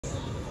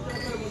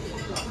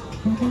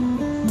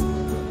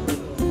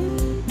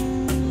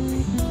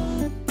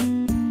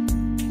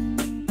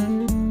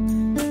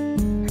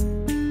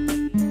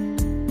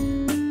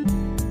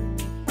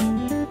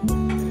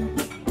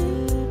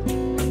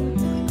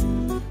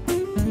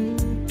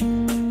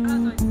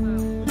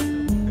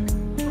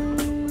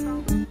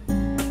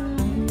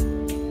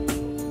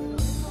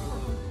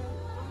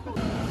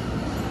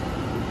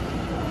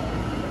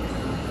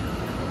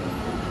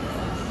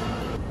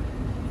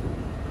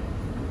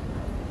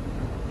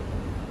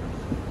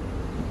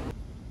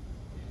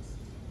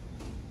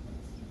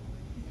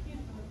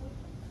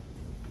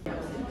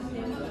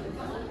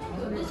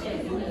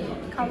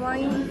かわ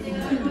いい。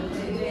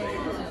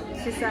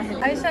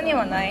会社に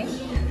はない？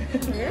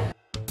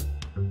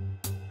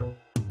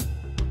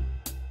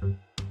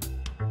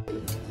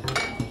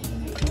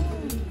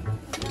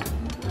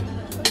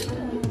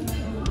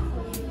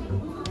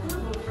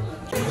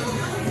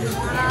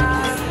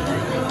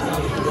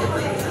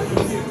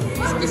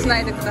好きしな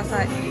いでくだ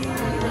さい。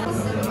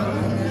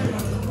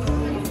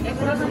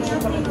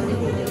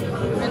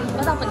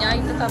わざとに焼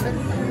いて食べる。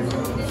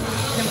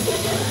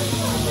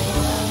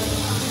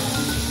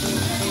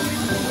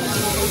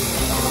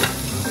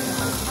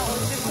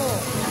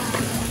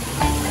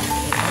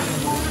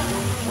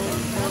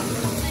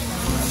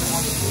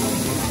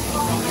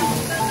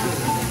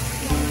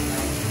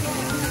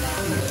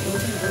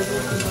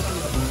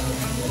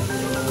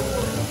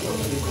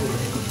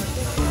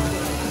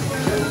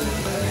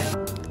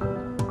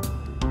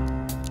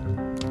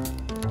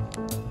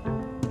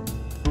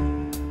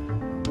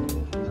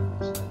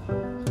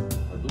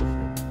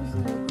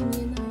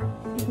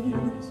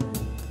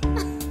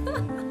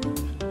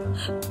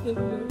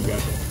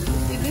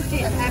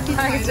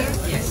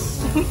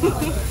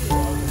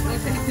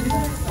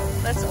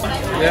That's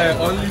all. Yeah,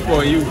 only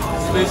for you,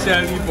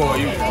 especially for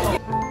you.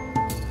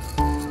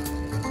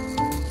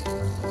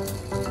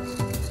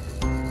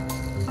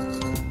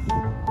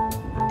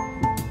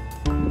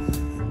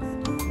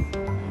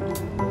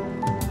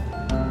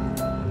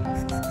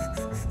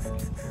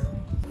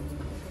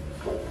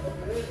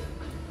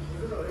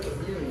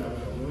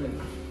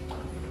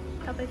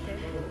 食べて。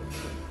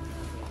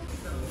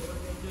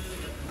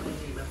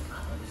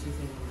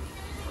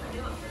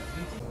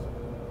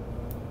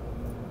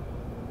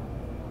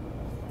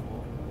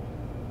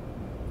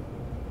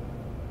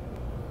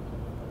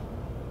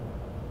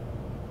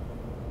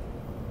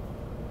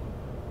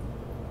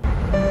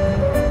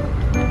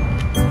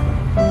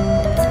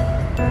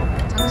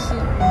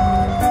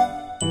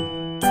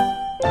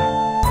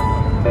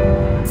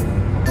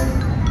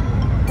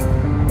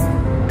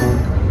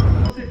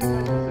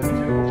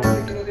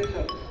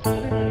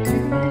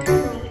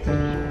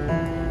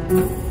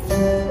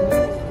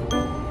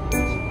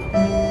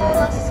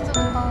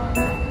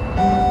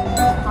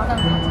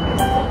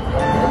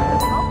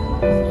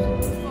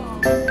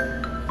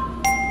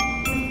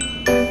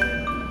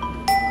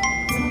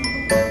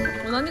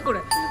何こ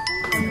れ？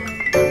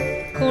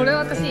これ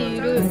私い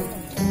る。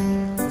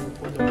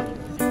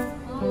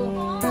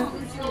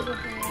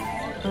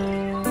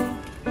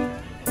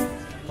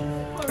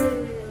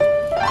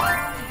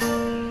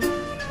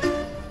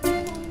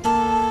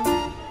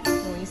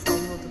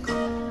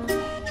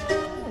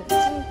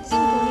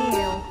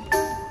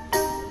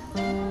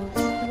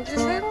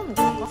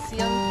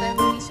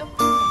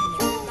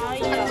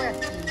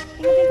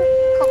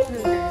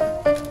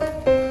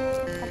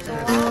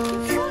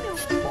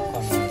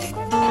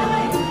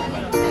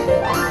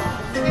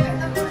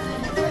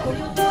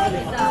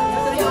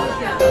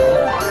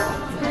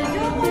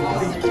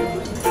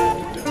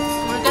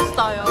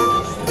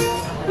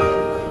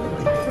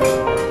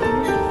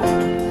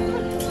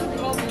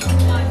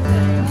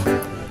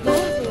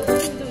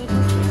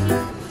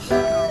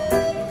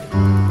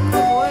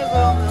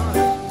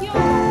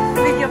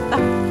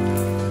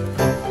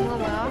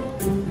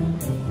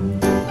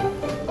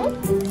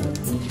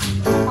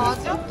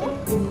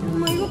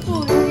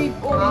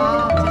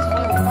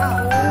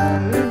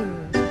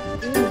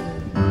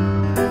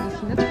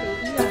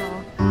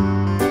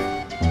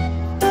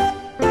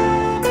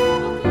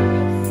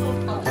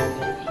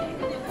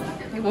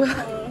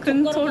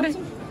근소래.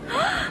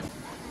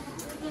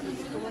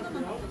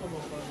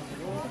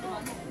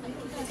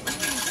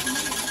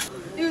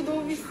 이거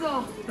너무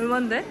비싸.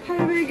 얼만데?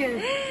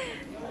 800엔.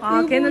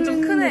 아, 걔는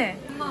좀 크네.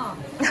 엄마,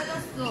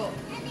 찾았어.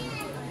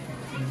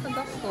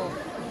 찾았어.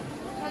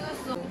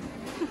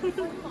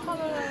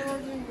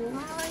 찾아가지고.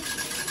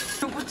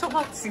 이거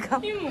붙여봐,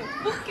 지갑. 이모,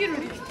 뽑기로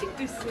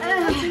립스틱도 있어.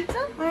 아,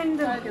 진짜? 아,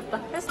 힘들어. 알겠다.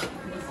 했어.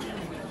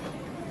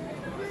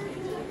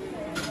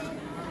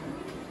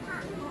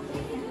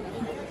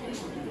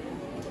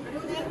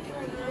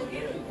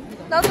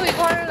 나도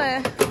이거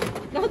할래.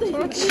 나도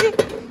이거.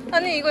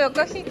 아니, 이거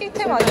약간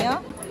희귀템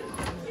아니야?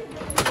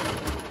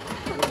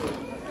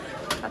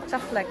 가짜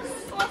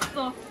플렉스.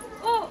 왔어.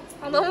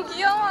 아, 너무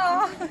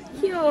귀여워.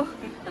 귀여워.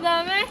 그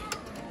다음에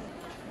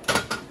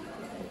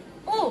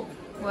오!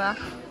 뭐야?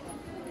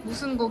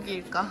 무슨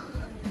고기일까?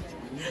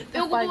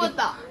 이거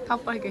뽑았다.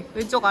 닭발기.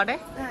 왼쪽 아래?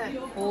 네.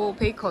 오,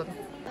 베이컨.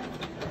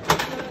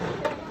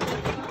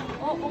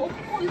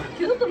 이거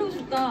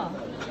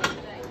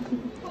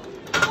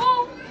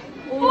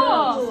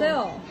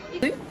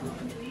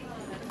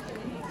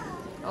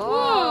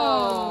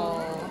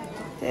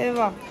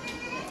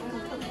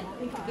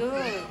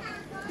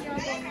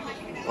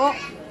어?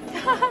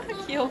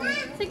 귀여워.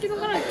 새끼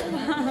손가락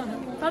있잖아.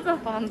 맞아.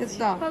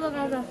 됐다.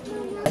 맞아.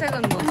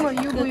 색은 뭐? 엄마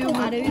유부.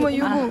 엄마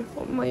유부.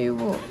 엄마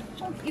유부.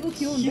 이거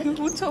귀여운데?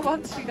 유부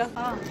초바치가.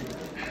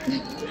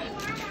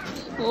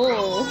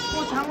 오.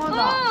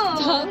 장어다.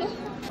 이거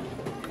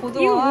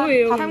고등어와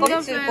뭐예요?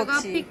 밥껍질 삼겹살과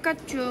꼬치.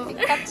 피카츄.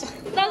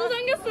 나도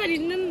삼겹살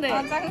있는데.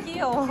 아, 짱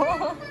귀여워.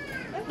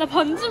 나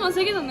반지만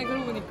 3개 샀네,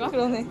 그러고 보니까.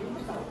 그러네.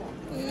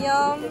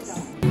 귀염.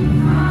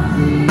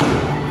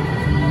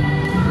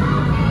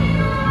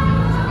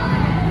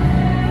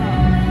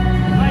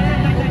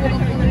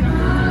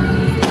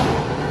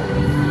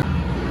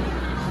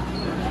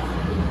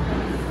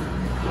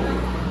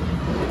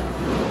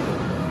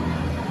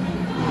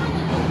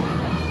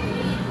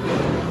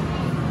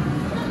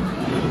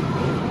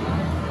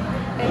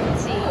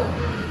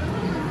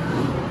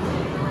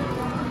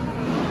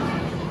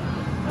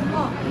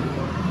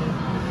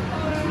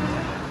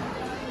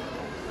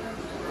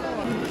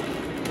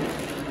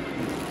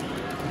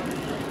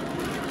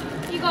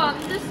 이거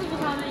안대 쓰고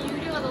가면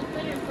유리가 너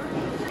때릴걸?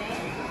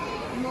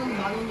 이건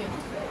 10,000원이야.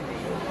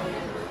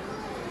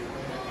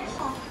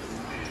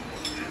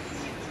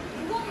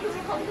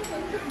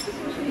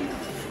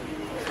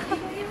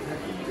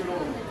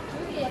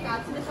 여기 약간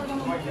아침에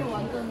싸가면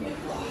완전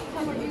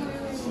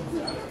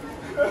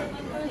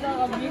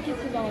여기다가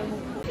밀키트랑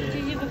먹고.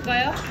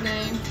 뒤집을까요? 네.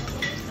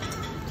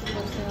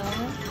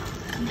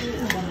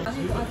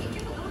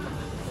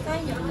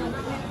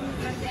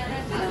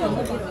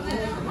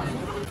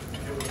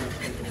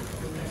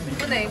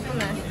 이쁘네,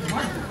 이쁘네.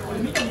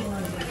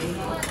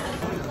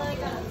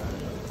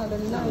 다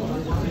됐나?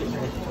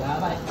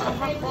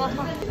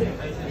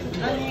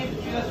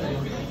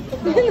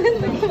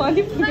 이거 많이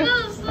뿌려.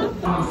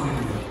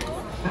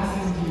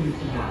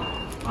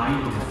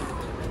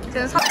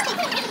 지금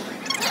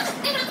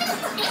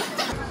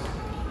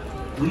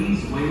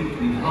Please wait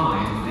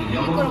behind the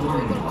yellow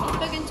warning.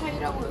 백엔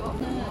차이라고요.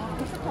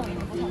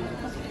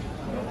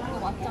 이거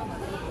맞잖아.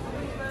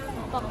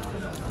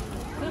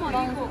 그래서 난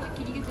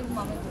이게 제일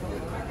마음에 들어.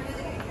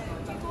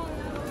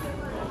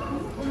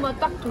 엄마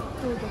딱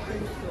도쿄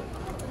있어.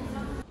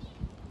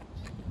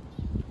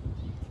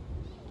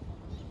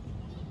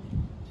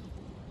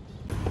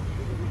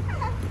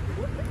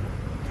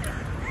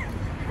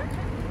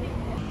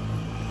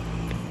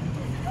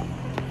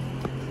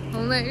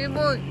 오늘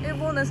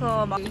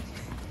일본에서 막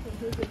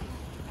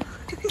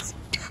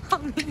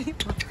한민이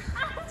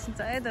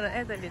진짜 애들은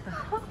애들이다.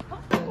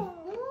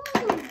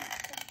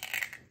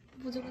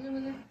 보자.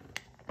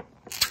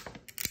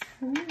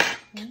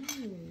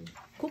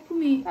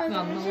 거품이 왜 안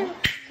나와?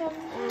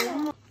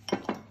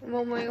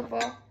 어머 이거 봐.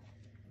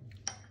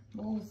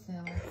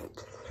 먹어보세요.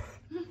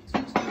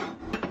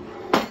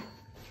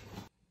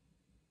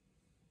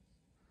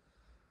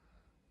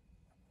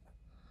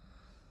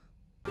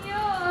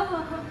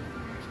 귀여워.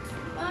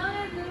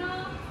 마음에 들어.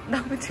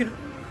 마음에 들어.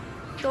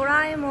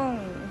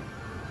 도라에몽.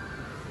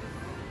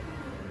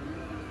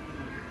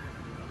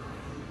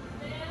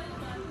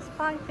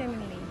 스파이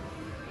패밀리.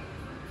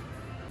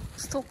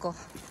 스토커.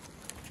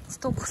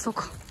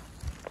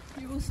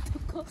 일본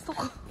스토커.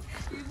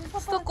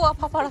 스토커와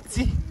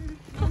파파라치.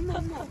 이건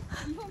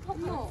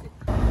파파라치.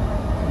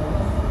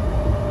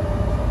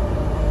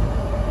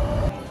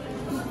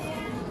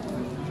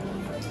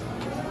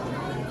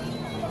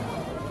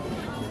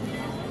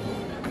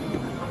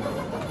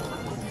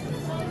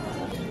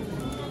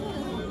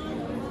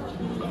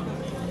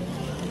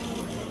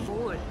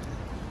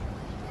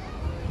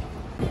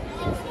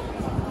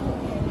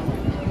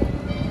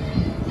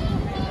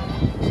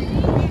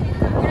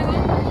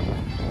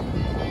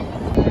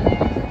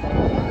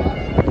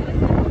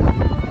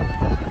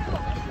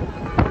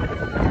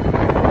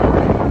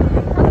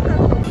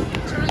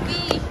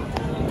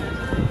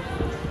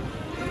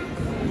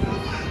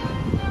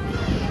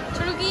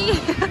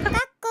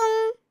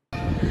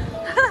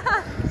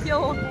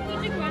 귀여워.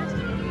 솔직히 말해서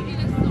줄기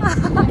됐어.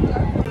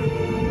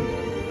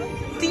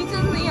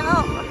 디즈니야.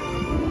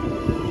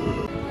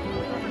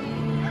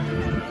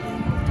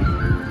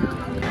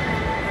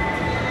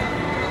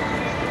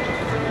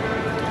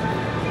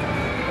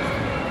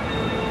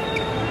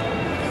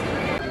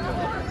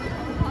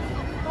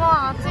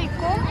 와, 아트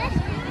있고?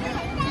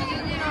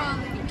 기준이랑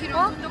이키랑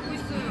손잡고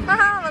있어요.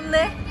 하하, 맞네.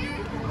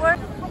 뭘?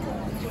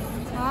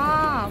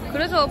 아,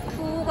 그래서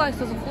푸가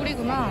있어서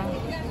꿀이구나.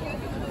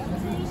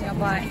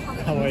 야바이.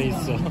 가만히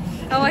있어.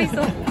 나와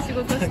있어.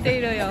 지금 또して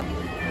いるよ.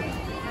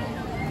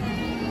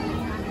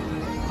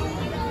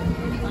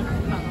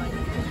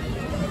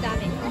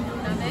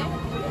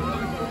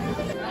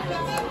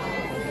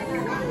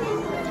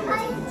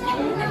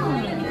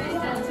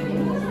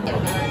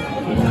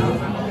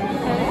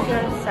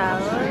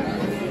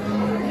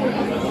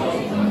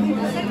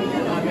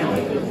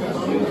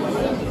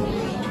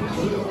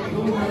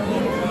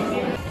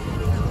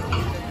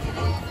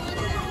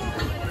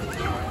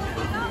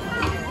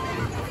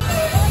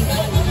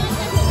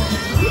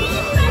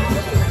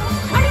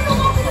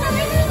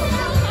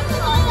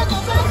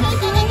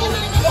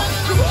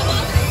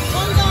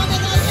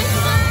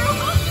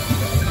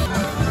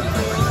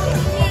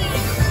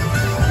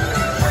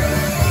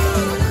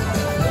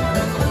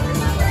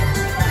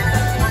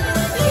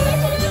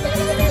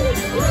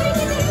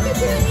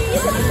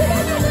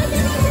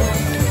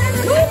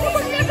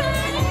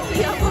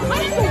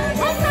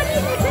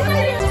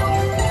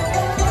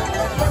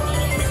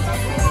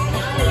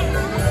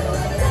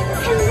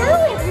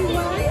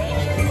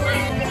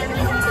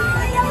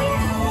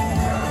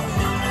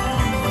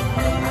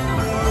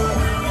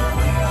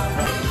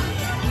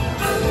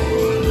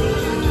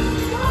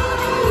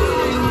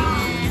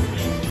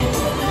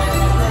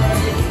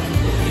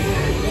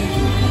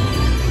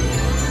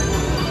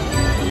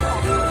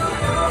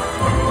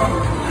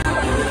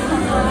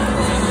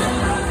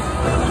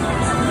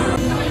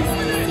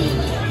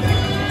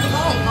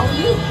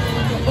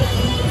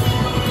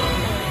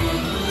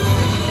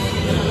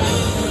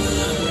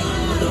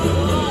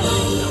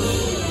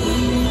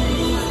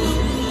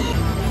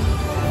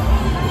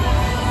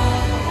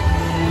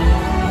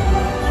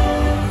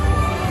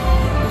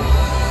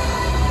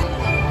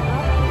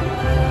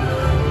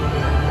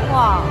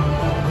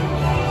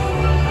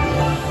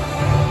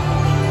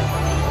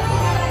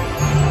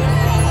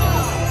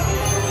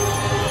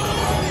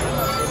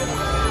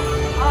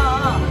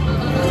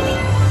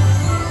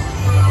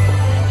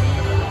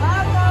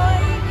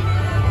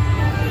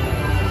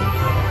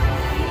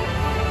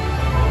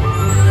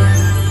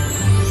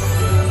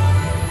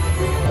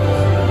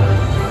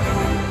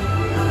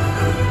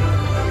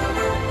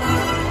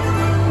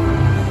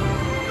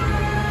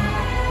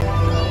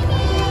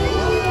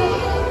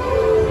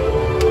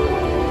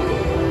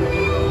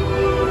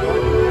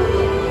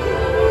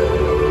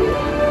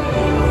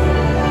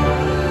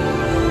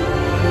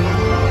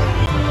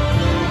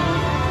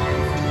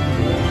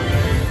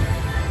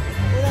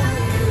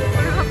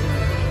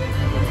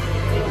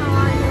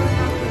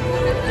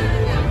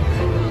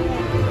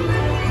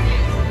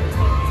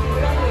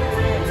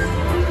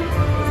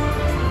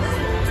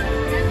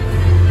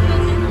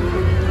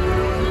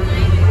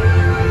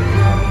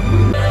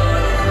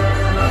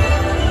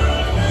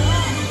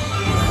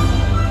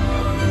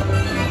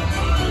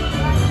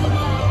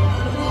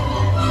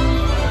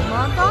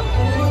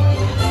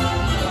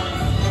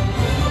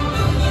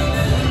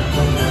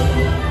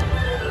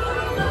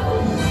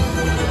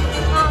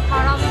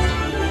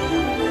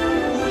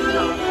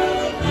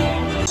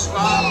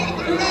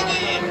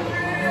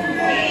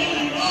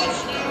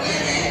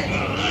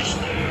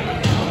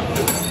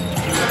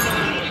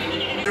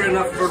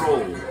 enough for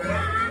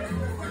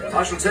all.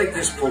 I shall take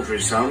this paltry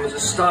sum as a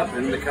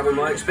stipend to cover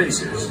my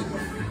expenses.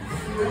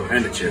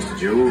 And a chest of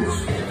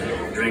jewels.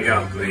 Drink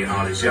up, me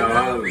hearties, yo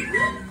ho.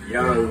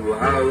 Yo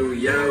ho,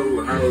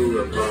 yo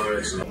ho,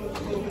 Boris.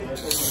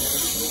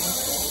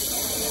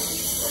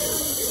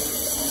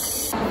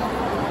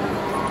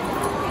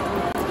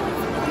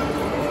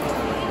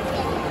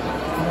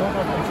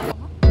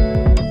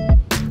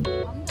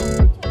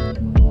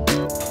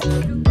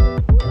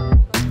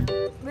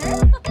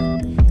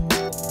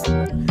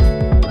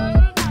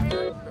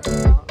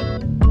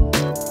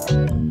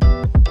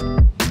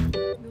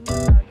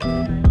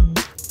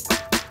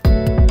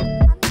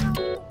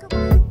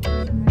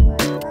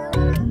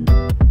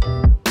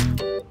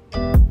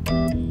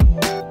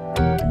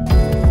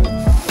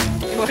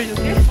 이걸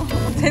주게?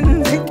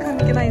 全然関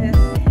係ないで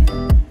す